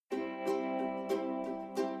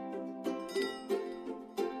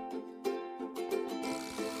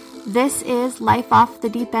This is Life Off the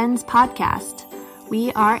Deep Ends podcast.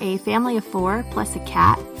 We are a family of 4 plus a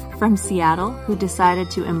cat from Seattle who decided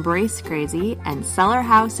to embrace crazy and sell our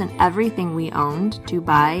house and everything we owned to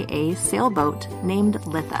buy a sailboat named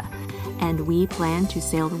Litha, and we plan to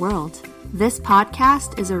sail the world. This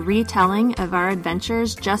podcast is a retelling of our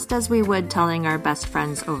adventures just as we would telling our best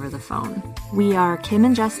friends over the phone. We are Kim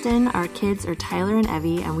and Justin, our kids are Tyler and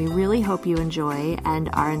Evie, and we really hope you enjoy and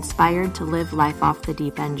are inspired to live life off the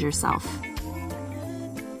deep end yourself.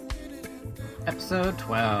 Episode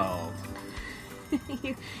 12.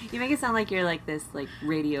 You make it sound like you're like this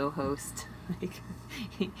radio host.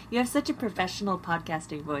 You have such a professional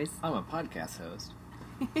podcasting voice. I'm a podcast host.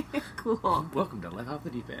 Cool. Welcome to Life Off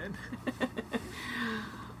the Deep End.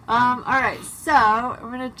 Alright, so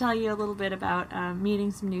we're going to tell you a little bit about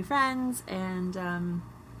meeting some new friends and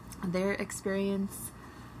their experience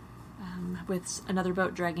with another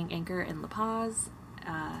boat dragging anchor in La Paz.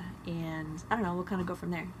 And I don't know, we'll kind of go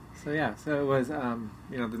from there. So it was,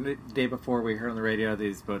 the day before we heard on the radio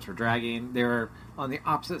these boats were dragging. They were on the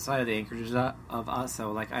opposite side of the anchorage of us,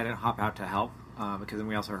 so I didn't hop out to help. Because then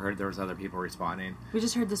we also heard there was other people responding. We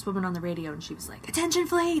just heard this woman on the radio, and she was like, "Attention,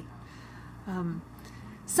 fleet!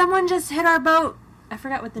 Someone just hit our boat." I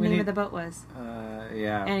forgot what the name of the boat was.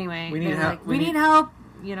 Yeah. Anyway, we need help. Like, we need help.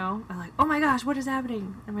 You know, I'm like, "Oh my gosh, what is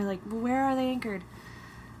happening?" And we're like, "Well, where are they anchored?"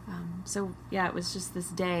 It was just this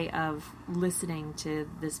day of listening to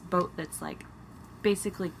this boat that's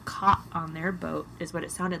basically caught on their boat, is what it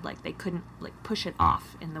sounded like. They couldn't push it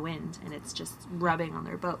off in the wind, and it's just rubbing on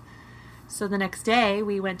their boat. So the next day,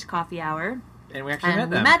 we went to coffee hour. And we actually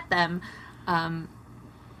met them.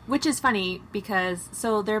 Which is funny because,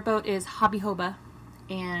 their boat is Hobby Hoba.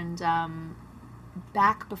 And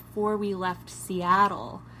back before we left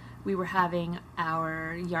Seattle, we were having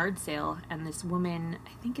our yard sale. And this woman,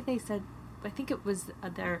 I think it was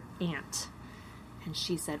their aunt. And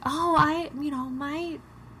she said, my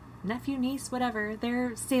nephew, niece, whatever,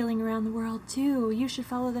 they're sailing around the world too. You should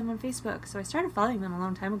follow them on Facebook. So I started following them a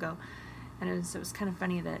long time ago. And it was kind of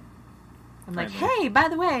funny that I'm like, "Hey, by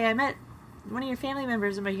the way, I met one of your family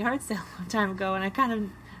members at my yard sale a long time ago, and I kind of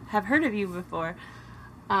have heard of you before."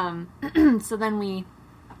 So then we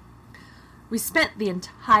spent the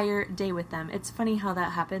entire day with them. It's funny how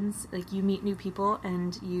that happens. You meet new people,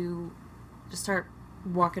 and you just start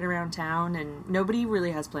walking around town, and nobody really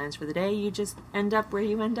has plans for the day. You just end up where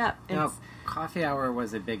you end up. Coffee hour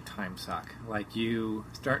was a big time suck. You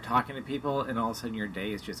start talking to people, and all of a sudden your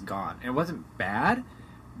day is just gone. And it wasn't bad,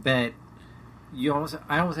 but I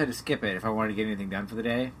almost had to skip it if I wanted to get anything done for the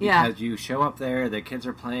day. Yeah. Because you show up there, the kids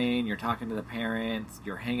are playing, you're talking to the parents,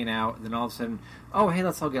 you're hanging out, and then all of a sudden, oh, hey,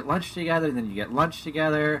 let's all get lunch together, and then you get lunch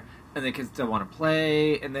together, and the kids still want to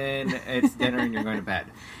play, and then it's dinner and you're going to bed.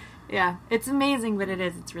 Yeah, it's amazing, but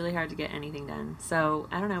it's really hard to get anything done. So,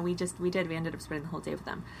 I don't know, we ended up spending the whole day with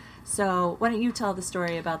them. So, why don't you tell the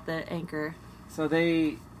story about the anchor? So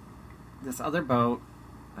this other boat,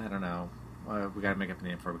 I don't know, we gotta make up a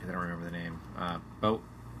name for it because I don't remember the name. Boat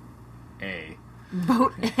A.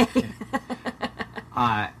 Boat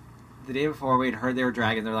A. The day before we'd heard they were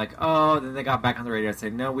dragging, they're like, oh, then they got back on the radio and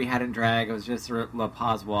said, no, we hadn't dragged, it was just La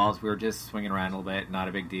Paz walls, we were just swinging around a little bit, not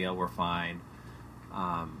a big deal, we're fine.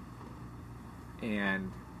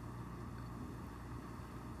 And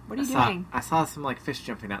what are you doing? I saw some fish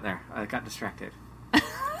jumping out there. I got distracted.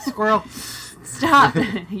 Squirrel! Stop!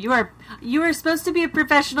 You are supposed to be a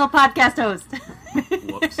professional podcast host.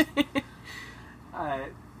 Whoops.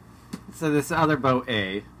 So this other boat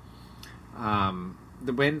A,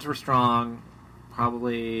 the winds were strong,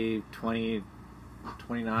 probably 20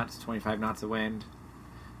 knots, 25 knots of wind,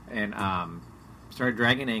 and started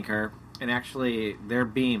dragging anchor. And actually, their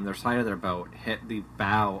side of their boat, hit the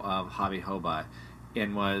bow of Hobby Hoba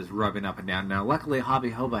and was rubbing up and down. Now, luckily,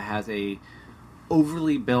 Hobby Hoba has a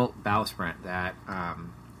overly built bowsprit that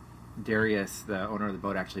Darius, the owner of the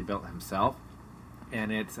boat, actually built himself.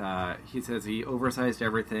 And it's he says he oversized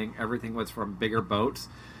everything. Everything was from bigger boats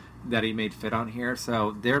that he made fit on here.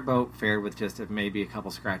 So their boat fared with just maybe a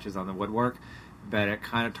couple scratches on the woodwork, but it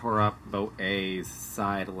kind of tore up boat A's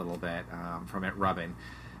side a little bit from it rubbing.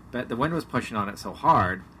 But the wind was pushing on it so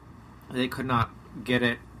hard, they could not get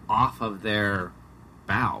it off of their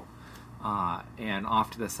bow and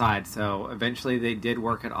off to the side. So eventually they did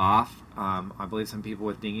work it off. I believe some people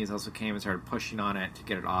with dinghies also came and started pushing on it to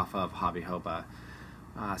get it off of Hobby Hoba.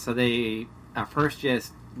 So they at first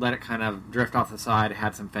just let it kind of drift off the side,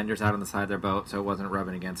 had some fenders out on the side of their boat so it wasn't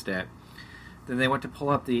rubbing against it. Then they went to pull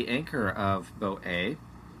up the anchor of boat A,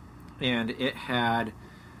 and it had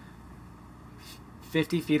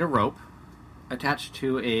 50 feet of rope attached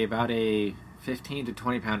to about a 15 to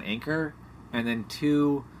 20 pound anchor, and then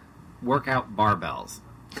 2 workout barbells.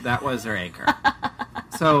 That was their anchor.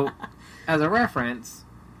 So, as a reference,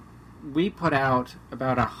 we put out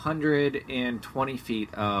about 120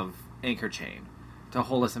 feet of anchor chain to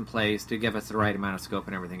hold us in place, to give us the right amount of scope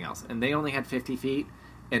and everything else. And they only had 50 feet,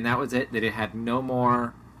 and that was it. That it had no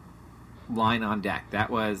more line on deck. That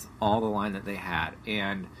was all the line that they had.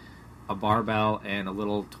 And a barbell and a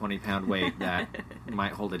little 20-pound weight that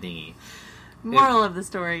might hold a dinghy. Moral of the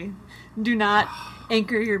story: do not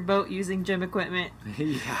anchor your boat using gym equipment.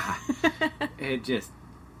 Yeah. It just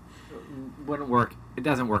wouldn't work. It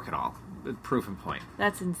doesn't work at all. Proof and point.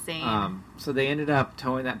 That's insane. So they ended up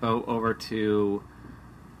towing that boat over to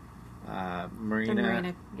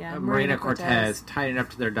Marina Cortez, tied it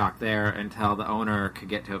up to their dock there until the owner could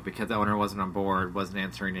get to it, because the owner wasn't on board, wasn't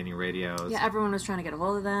answering any radios. Yeah, everyone was trying to get a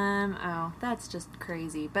hold of them. Oh, that's just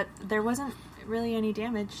crazy. But there wasn't really any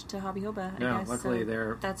damage to Hobby Hoba, I guess. Luckily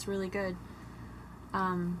so that's really good.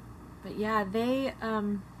 But yeah, they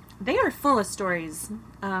are full of stories.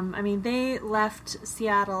 I mean, they left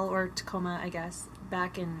Seattle, or Tacoma, I guess,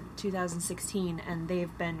 back in 2016, and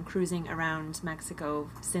they've been cruising around Mexico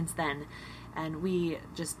since then. And we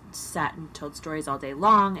just sat and told stories all day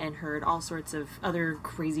long and heard all sorts of other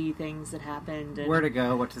crazy things that happened. And where to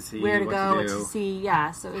go, what to see, what to do. to see.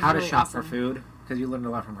 Yeah, so it was how really to shop awesome. for food, because you learned a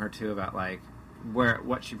lot from her too about like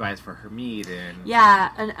what she buys for her meat and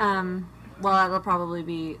and well, that'll probably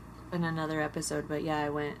be in another episode. But yeah, I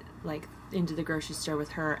went like into the grocery store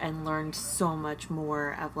with her and learned so much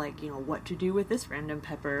more of like, what to do with this random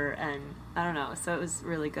pepper, and I don't know, so it was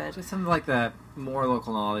really good. Just some like the more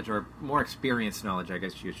local knowledge, or more experienced knowledge, I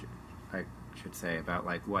guess I should say, about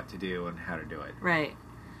like what to do and how to do it. Right.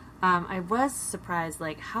 I was surprised,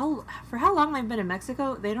 like for how long I've been in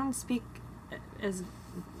Mexico, they don't speak as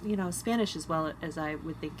Spanish as well as I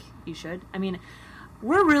would think you should. I mean,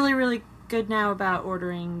 we're really, really good now about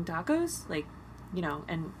ordering tacos, like,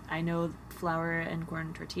 and I know flour and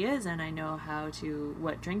corn tortillas, and I know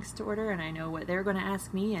what drinks to order, and I know what they're going to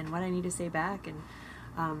ask me and what I need to say back. And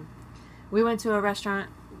we went to a restaurant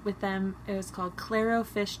with them. It was called Claro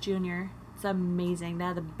Fish Jr. It's amazing. They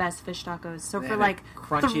had the best fish tacos. So they for had like a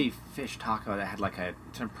crunchy fish taco that had like a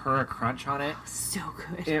tempura crunch on it. So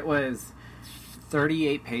good. It was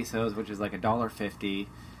 38 pesos, which is like $1.50,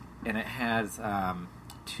 and it has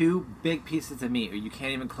 2 big pieces of meat. You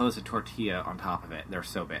can't even close a tortilla on top of it. They're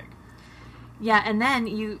so big. Yeah, and then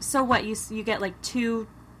you get like 2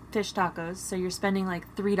 fish tacos, so you're spending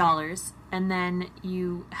like $3, and then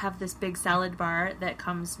you have this big salad bar that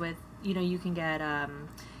comes with, you can get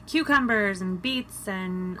cucumbers and beets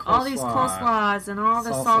and all these coleslaws and all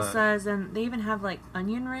the salsas, and they even have like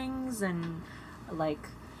onion rings and like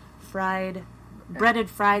breaded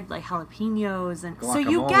fried like jalapenos, and guacamole, so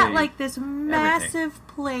you get like this massive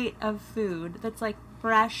plate of food that's like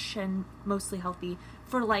fresh and mostly healthy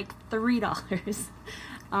for like $3.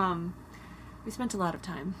 We spent a lot of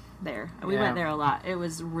time there. We went there a lot. It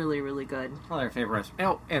was really, really good. Probably our favorite restaurant.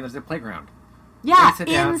 Oh, and there's a playground. Yeah,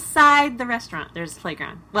 inside the restaurant there's a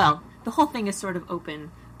playground. Well, the whole thing is sort of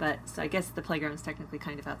open, but so I guess the playground's technically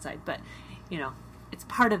kind of outside, but it's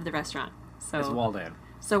part of the restaurant. So it's walled in.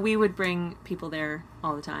 So we would bring people there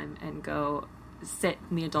all the time and go sit,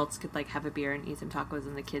 and the adults could like have a beer and eat some tacos,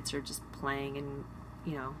 and the kids are just playing, and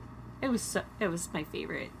it was my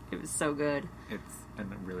favorite. It was so good. It's a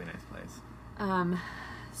really nice place.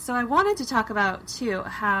 So I wanted to talk about too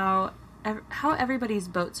how everybody's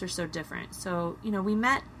boats are so different. So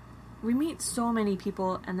we meet so many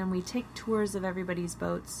people, and then we take tours of everybody's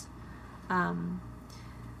boats.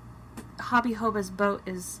 Hobby Hoba's boat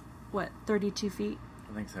is 32 feet.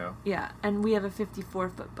 I think so. Yeah, and we have a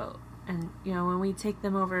 54-foot boat. And, when we take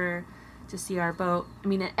them over to see our boat, I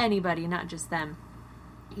mean, anybody, not just them,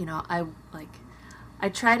 I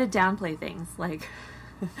try to downplay things, like,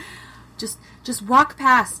 just walk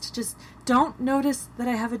past, just don't notice that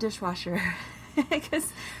I have a dishwasher,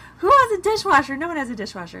 because who has a dishwasher? No one has a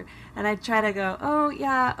dishwasher. And I try to go, oh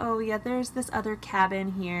yeah, there's this other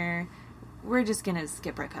cabin here. We're just going to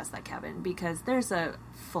skip right past that cabin, because there's a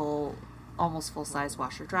almost full-size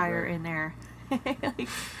washer-dryer in there.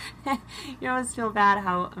 You always feel bad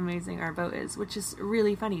how amazing our boat is, which is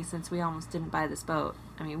really funny since we almost didn't buy this boat.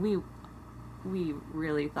 I mean, we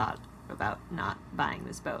really thought about not buying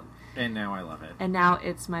this boat. And now I love it. And now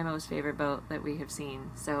it's my most favorite boat that we have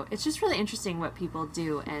seen. So it's just really interesting what people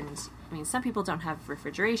do. And, I mean, some people don't have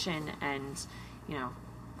refrigeration, and,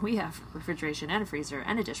 we have refrigeration and a freezer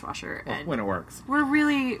and a dishwasher. Well, and when it works. We're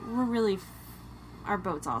really, our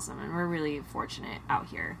boat's awesome, and we're really fortunate out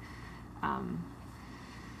here.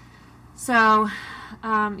 So,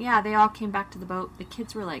 yeah, they all came back to the boat. The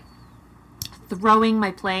kids were like throwing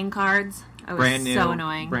my playing cards. I was so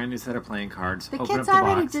annoying. Brand new set of playing cards. The Open kids up the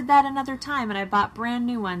already box. did that another time, and I bought brand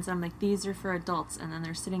new ones. I'm like, these are for adults, and then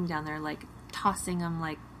they're sitting down there like tossing them,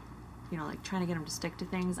 like, you know, like trying to get them to stick to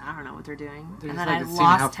things. I don't know what they're doing. They're And just, then like, I seeing how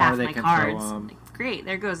lost far half they my can cards. throw 'em. I'm like, great,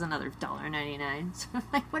 there goes another $1.99. So I'm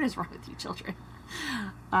like, what is wrong with you children?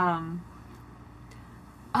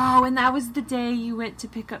 Oh, and that was the day you went to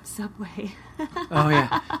pick up Subway. Oh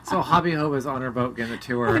yeah. So Hobby Hope was on her boat getting the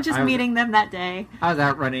tour. We were just meeting them that day. I was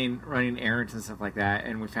out running errands and stuff like that,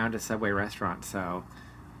 and we found a Subway restaurant. So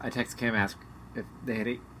I texted Kim, asked if they had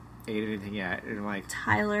ate anything yet, and I'm like,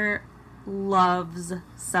 Tyler loves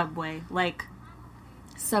Subway. Like,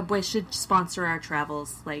 Subway should sponsor our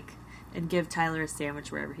travels, like, and give Tyler a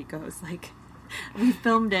sandwich wherever he goes. Like, we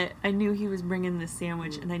filmed it. I knew he was bringing this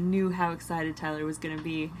sandwich, and I knew how excited Tyler was going to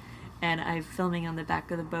be. And I'm filming on the back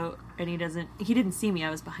of the boat, and he didn't see me. I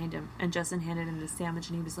was behind him, and Justin handed him the sandwich,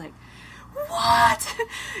 and he was like, "What?"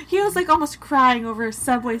 He was like almost crying over a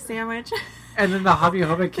Subway sandwich. and then the Hobby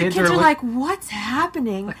Hope kids are like, "What's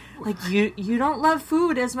happening? Like you don't love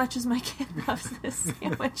food as much as my kid loves this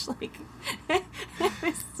sandwich." Like, it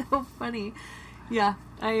was so funny. Yeah,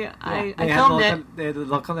 I filmed it. They had the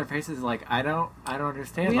look on their faces like, I don't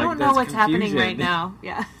understand. We like, don't know what's confusion. happening right now.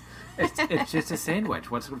 Yeah. It's just a sandwich.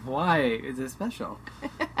 Why is it special?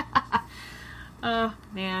 Oh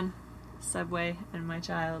man, Subway and my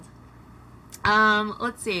child.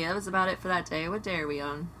 Let's see. That was about it for that day. What day are we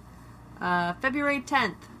on? February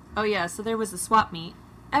 10th. Oh yeah. So there was a swap meet.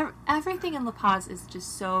 Everything in La Paz is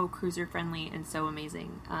just so cruiser friendly and so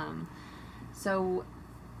amazing. So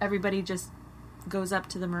everybody just goes up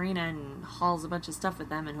to the marina and hauls a bunch of stuff with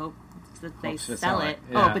them and hope that they sell it.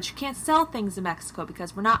 Yeah. Oh, but you can't sell things in Mexico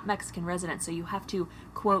because we're not Mexican residents, so you have to,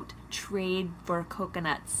 quote, trade for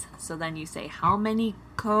coconuts. So then you say, how many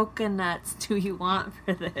coconuts do you want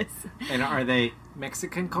for this? And are they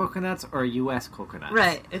Mexican coconuts or U.S. coconuts?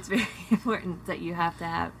 Right. It's very important that you have to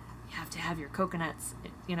have your coconuts,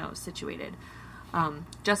 you know, situated.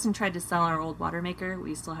 Justin tried to sell our old water maker.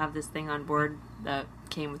 We still have this thing on board that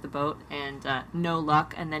came with the boat, and no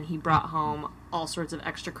luck. And then he brought home all sorts of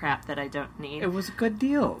extra crap that I don't need. It was good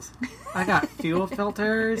deals. I got fuel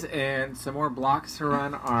filters and some more blocks to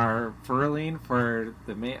run our furling for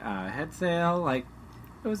the head sail. Like,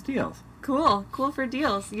 it was deals. Cool for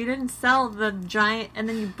deals. You didn't sell the giant, and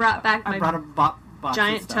then you brought back my box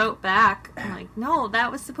giant tote back. I'm like, no,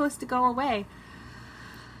 that was supposed to go away.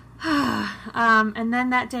 And then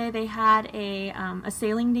that day they had a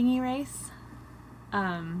sailing dinghy race.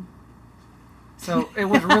 So it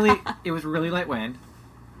was really light wind.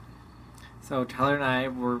 So Tyler and I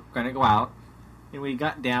were going to go out, and we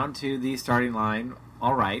got down to the starting line,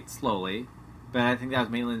 all right, slowly, but I think that was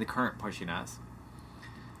mainly the current pushing us.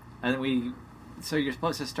 And then so you're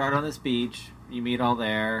supposed to start on this beach, you meet all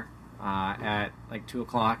there at like 2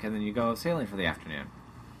 o'clock, and then you go sailing for the afternoon.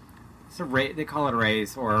 It's they call it a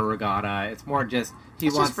race or a regatta. It's more just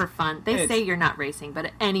just for fun. They say you're not racing,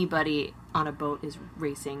 but anybody on a boat is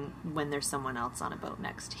racing when there's someone else on a boat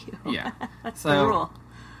next to you. Yeah. That's the rule.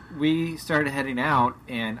 We started heading out,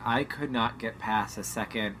 and I could not get past a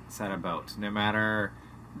second set of boats. No matter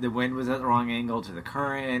the wind was at the wrong angle to the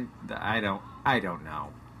current, I don't know.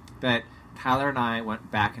 But Tyler and I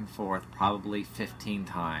went back and forth probably 15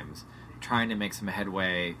 times trying to make some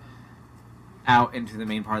headway out into the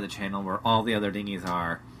main part of the channel where all the other dinghies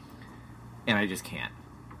are, and I just can't.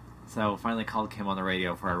 So finally called Kim on the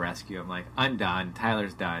radio for a rescue. I'm like, I'm done.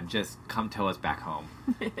 Tyler's done. Just come tow us back home.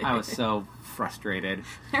 I was so frustrated.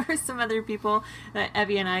 There were some other people that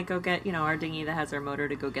Evie and I go get, our dinghy that has our motor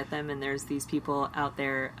to go get them, and there's these people out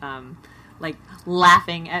there like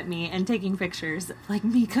laughing at me and taking pictures, like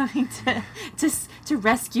me coming to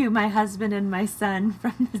rescue my husband and my son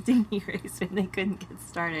from the dinghy race when they couldn't get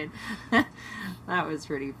started. That was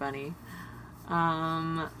pretty funny.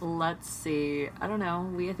 Let's see. I don't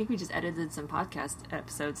know. I think we just edited some podcast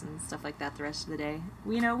episodes and stuff like that the rest of the day.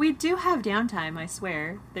 We do have downtime, I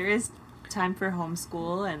swear. There is time for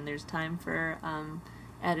homeschool, and there's time for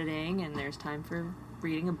editing, and there's time for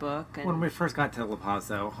reading a book. And when we first got to La Paz,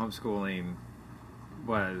 though, homeschooling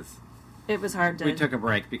was... It was hard to... We took a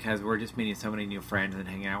break because we're just meeting so many new friends and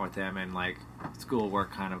hanging out with them, and,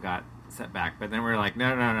 schoolwork kind of got set back. But then we were like,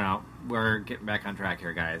 no. We're getting back on track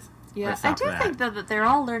here, guys. Yeah, I do think, though, that they're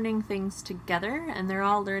all learning things together, and they're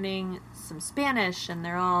all learning some Spanish, and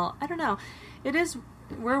they're all... I don't know.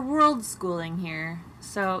 We're world schooling here.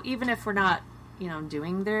 So even if we're not,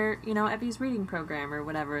 doing their, Evie's reading program or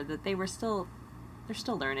whatever, that they're still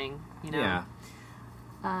learning, Yeah.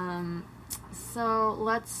 So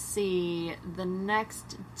let's see. The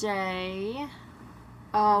next day,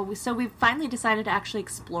 so we finally decided to actually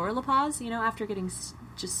explore La Paz. After getting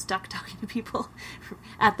just stuck talking to people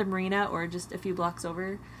at the marina or just a few blocks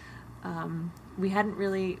over. We hadn't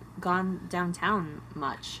really gone downtown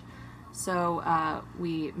much. So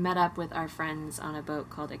we met up with our friends on a boat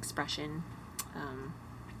called Expression.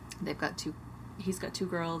 He's got two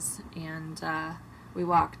girls, and we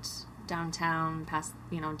walked downtown, past,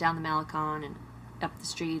 down the Malecon and up the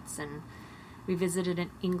streets, and we visited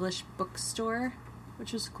an English bookstore,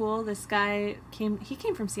 which was cool. This guy came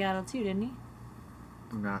from Seattle too, didn't he?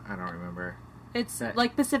 I don't remember. It's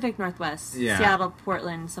like Pacific Northwest, yeah. Seattle,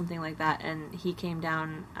 Portland, something like that. And he came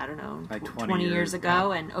down, I don't know, like 20 years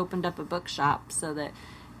ago and opened up a bookshop so that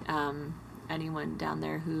anyone down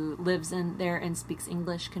there who lives in there and speaks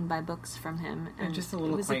English can buy books from him. And just a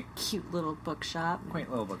little it was a cute little bookshop. Quaint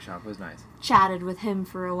little bookshop. It was nice. Chatted with him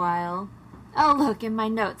for a while. Oh, look, in my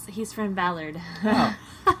notes, he's from Ballard. Oh.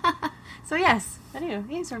 So yes, I knew.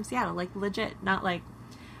 He's from Seattle, like legit, not like,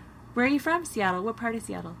 where are you from? Seattle. What part of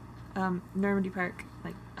Seattle? Normandy Park.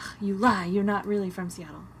 Like, ugh, you lie. You're not really from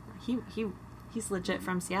Seattle. He's legit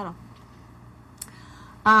from Seattle.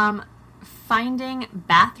 Finding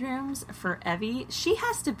bathrooms for Evie. She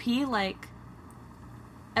has to pee like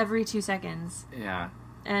every 2 seconds. Yeah.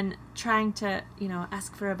 And trying to,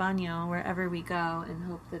 ask for a baño wherever we go and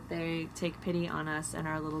hope that they take pity on us and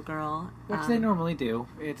our little girl. Which they normally do.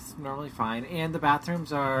 It's normally fine. And the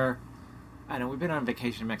bathrooms are... I know we've been on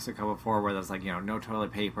vacation in Mexico before where there's like, no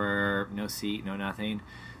toilet paper, no seat, no nothing.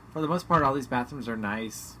 For the most part, all these bathrooms are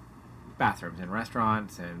nice bathrooms in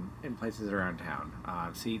restaurants and in places around town.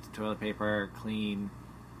 Seats, toilet paper, clean.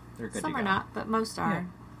 They're good Some to go. are not, but most are.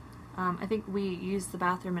 Yeah. I think we used the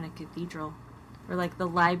bathroom in a cathedral. Or like the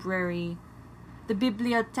library, the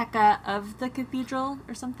biblioteca of the cathedral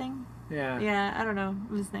or something. Yeah. Yeah, I don't know.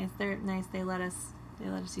 It was nice. They're nice. They let us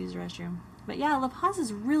use the restroom. But yeah, La Paz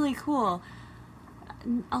is really cool.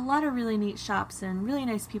 A lot of really neat shops and really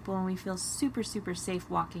nice people, and we feel super, super safe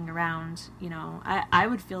walking around. I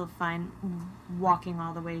would feel fine walking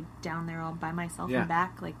all the way down there all by myself and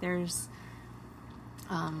back. Like, there's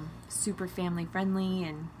super family friendly,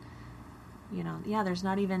 and there's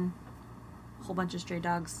not even a whole bunch of stray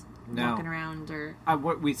dogs walking around. Or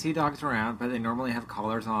we see dogs around, but they normally have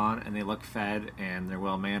collars on, and they look fed, and they're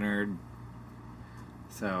well mannered.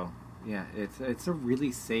 So. Yeah, it's a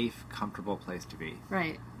really safe, comfortable place to be.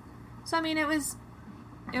 Right. So, I mean, it was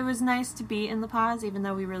nice to be in La Paz, even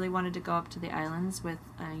though we really wanted to go up to the islands with,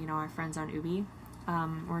 our friends on Ubi.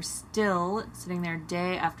 We're still sitting there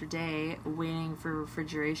day after day waiting for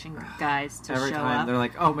refrigeration guys to show up. Every time they're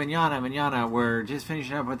like, "Oh, mañana, we're just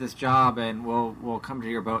finishing up with this job, and we'll come to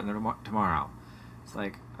your boat tomorrow." It's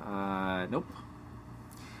like, nope.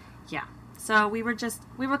 Yeah. So we were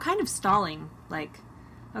kind of stalling, like.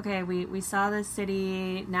 Okay, we saw this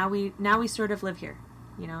city. Now we sort of live here.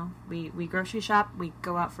 We grocery shop. We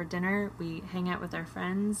go out for dinner. We hang out with our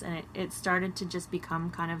friends, and it started to just become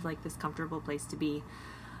kind of like this comfortable place to be.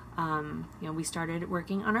 We started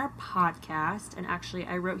working on our podcast, and actually,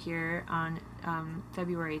 I wrote here on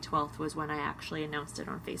February 12th was when I actually announced it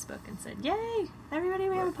on Facebook and said, "Yay, everybody!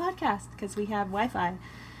 We have a podcast because we have Wi-Fi."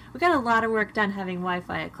 We got a lot of work done having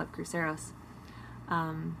Wi-Fi at Club Cruceros.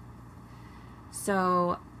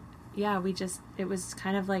 So, yeah, it was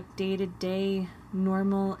kind of like day-to-day,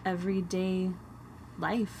 normal, everyday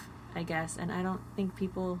life, I guess. And I don't think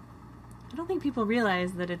people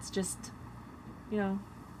realize that it's just, You're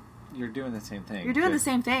doing the same thing. You're doing the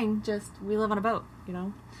same thing, just we live on a boat,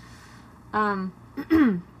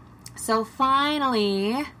 So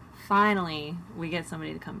finally, we get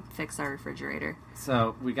somebody to come fix our refrigerator.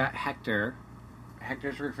 So we got Hector's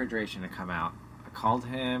refrigeration to come out. I called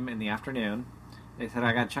him in the afternoon. They said,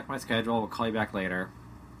 I got to check my schedule. We'll call you back later.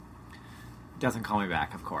 Doesn't call me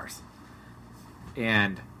back, of course.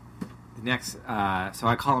 And the next, so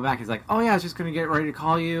I call him back. He's like, oh, yeah, I was just going to get ready to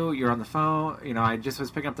call you. You're on the phone. I just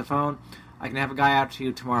was picking up the phone. I can have a guy out to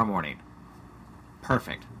you tomorrow morning.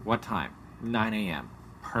 Perfect. What time? 9 a.m.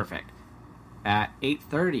 Perfect. At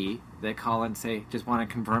 8:30, they call and say, just want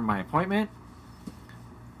to confirm my appointment.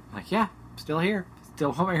 I'm like, yeah, still here.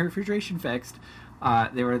 Still want my refrigeration fixed.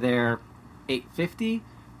 They were there 8:50,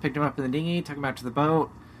 picked him up in the dinghy, took him out to the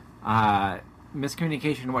boat.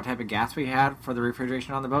 Miscommunication on what type of gas we had for the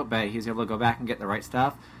refrigeration on the boat, but he was able to go back and get the right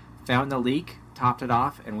stuff. Found the leak, topped it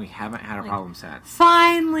off, and we haven't had a problem since.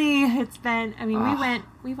 Finally, it's been. I mean,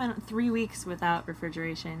 we went 3 weeks without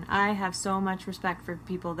refrigeration. I have so much respect for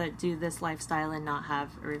people that do this lifestyle and not have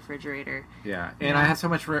a refrigerator. Yeah, and I have so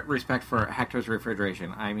much respect for Hector's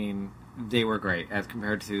Refrigeration. I mean, they were great as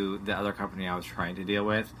compared to the other company I was trying to deal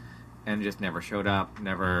with, and just never showed up.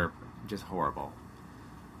 Never, just horrible.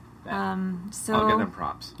 So I'll give them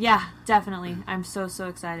props. Yeah, definitely. I'm so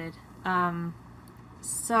excited.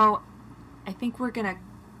 So I think we're gonna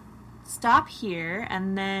stop here,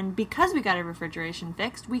 and then because we got our refrigeration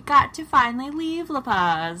fixed, we got to finally leave La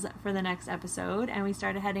Paz for the next episode, and we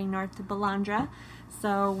started heading north to Balandra.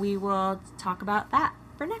 So we will talk about that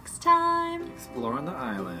for next time. Exploring the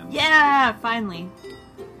island. Yeah, finally.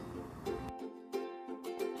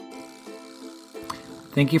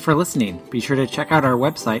 Thank you for listening. Be sure to check out our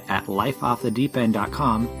website at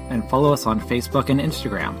lifeoffthedeepend.com and follow us on Facebook and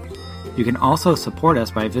Instagram. You can also support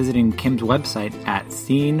us by visiting Kim's website at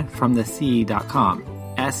seenfromthesea.com.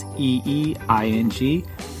 SEEING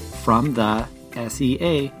from the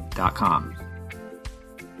SEA.com.